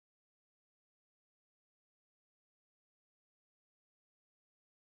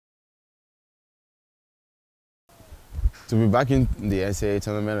To be back in the NCAA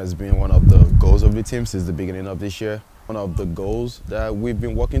tournament has been one of the goals of the team since the beginning of this year. One of the goals that we've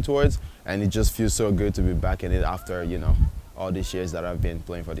been working towards, and it just feels so good to be back in it after, all these years that I've been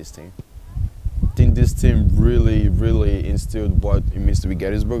playing for this team. I think this team really instilled what it means to be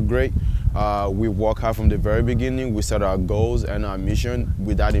Gettysburg great. We work hard from the very beginning. We set our goals and our mission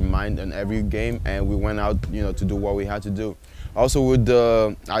with that in mind in every game, and we went out, to do what we had to do. Also, with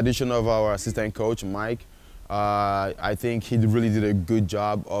the addition of our assistant coach, Mike, I think he really did a good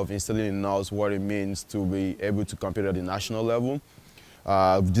job of instilling in us what it means to be able to compete at the national level.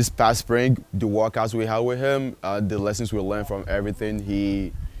 This past spring, the workouts we had with him, the lessons we learned from everything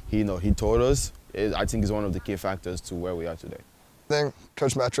he taught us, I think is one of the key factors to where we are today. I think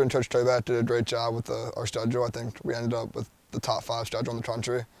Coach Metro and Coach Tobat did a great job with our schedule. I think we ended up with the top 5 schedule in the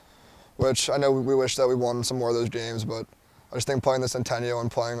country, which I know we wish that we won some more of those games, but I just think playing the Centennial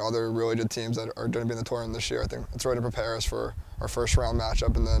and playing other really good teams that are going to be in the tournament this year, I think it's really to prepare us for our first round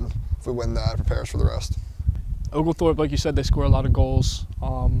matchup, and then if we win that, prepare us for the rest. Oglethorpe, like you said, they score a lot of goals,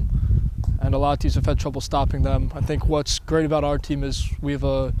 and a lot of teams have had trouble stopping them. I think what's great about our team is we have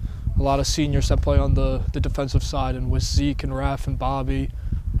a lot of seniors that play on the defensive side, and with Zeke and Raff and Bobby,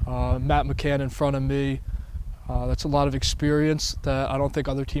 Matt McCann in front of me, that's a lot of experience that I don't think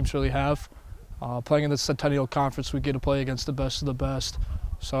other teams really have. Playing in the Centennial Conference, we get to play against the best of the best.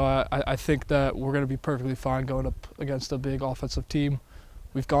 So I think that we're going to be perfectly fine going up against a big offensive team.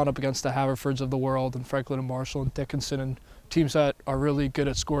 We've gone up against the Haverfords of the world and Franklin and Marshall and Dickinson and teams that are really good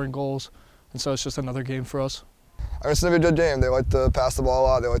at scoring goals. And so it's just another game for us. I mean, it's going to be a good game. They like to pass the ball a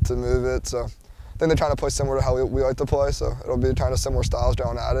lot. They like to move it. So I think they're trying to play similar to how we like to play. So it'll be kind of similar styles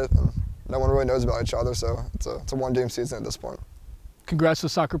going at it. And no one really knows about each other. So it's a one-game season at this point. Congrats to the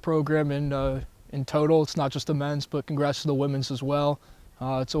soccer program in total. It's not just the men's, but congrats to the women's as well.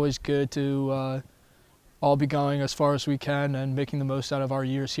 It's always good to all be going as far as we can and making the most out of our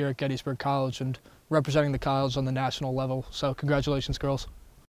years here at Gettysburg College and representing the college on the national level. So congratulations, girls.